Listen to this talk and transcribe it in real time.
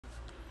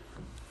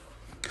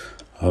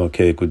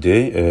Okay, good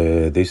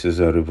day. This is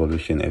a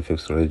Revolution FX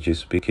Strategy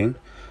speaking,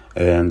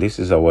 and this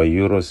is our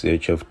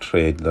EURCHF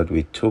trade that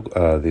we took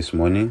this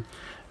morning.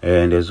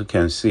 And as you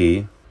can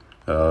see,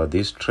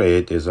 this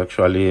trade is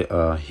actually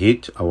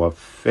hit our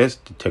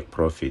first take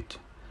profit.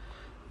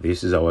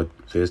 This is our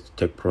first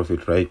take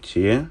profit right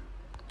here.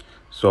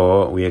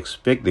 So we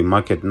expect the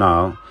market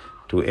now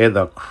to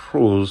either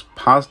cruise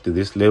past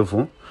this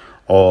level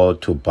or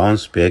to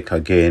bounce back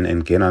again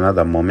and gain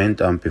another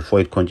momentum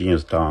before it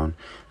continues down.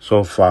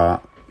 So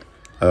far,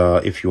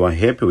 if you are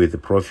happy with the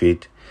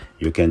profit,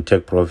 you can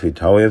take profit.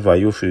 However,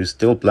 if you're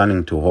still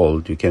planning to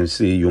hold, you can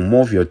see you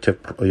move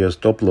your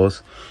stop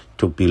loss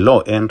to below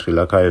entry,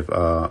 like I've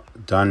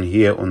done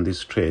here on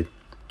this trade.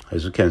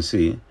 As you can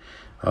see,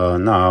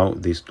 now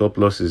the stop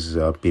loss is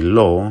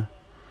below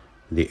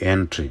the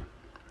entry.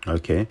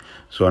 Okay,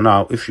 so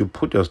now if you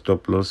put your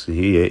stop loss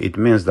here, it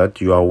means that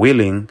you are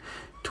willing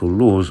to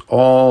lose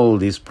all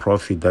this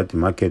profit that the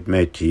market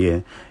made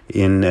here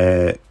in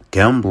a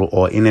gamble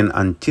or in an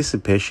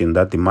anticipation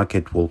that the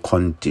market will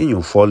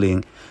continue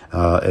falling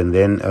and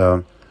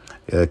then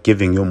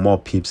giving you more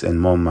pips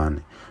and more money.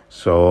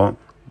 So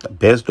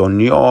based on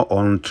your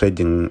own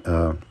trading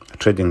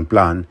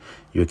plan,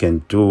 you can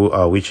do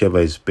whichever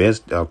is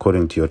best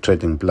according to your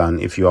trading plan.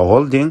 If you are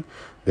holding,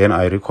 then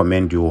I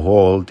recommend you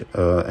hold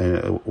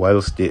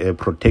whilst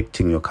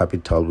protecting your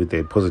capital with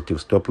a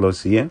positive stop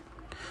loss here,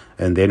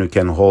 and then you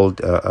can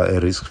hold a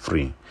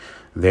risk-free.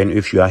 Then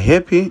if you are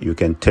happy, you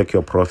can take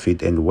your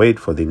profit and wait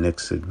for the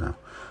next signal.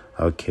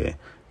 Okay,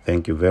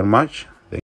 thank you very much.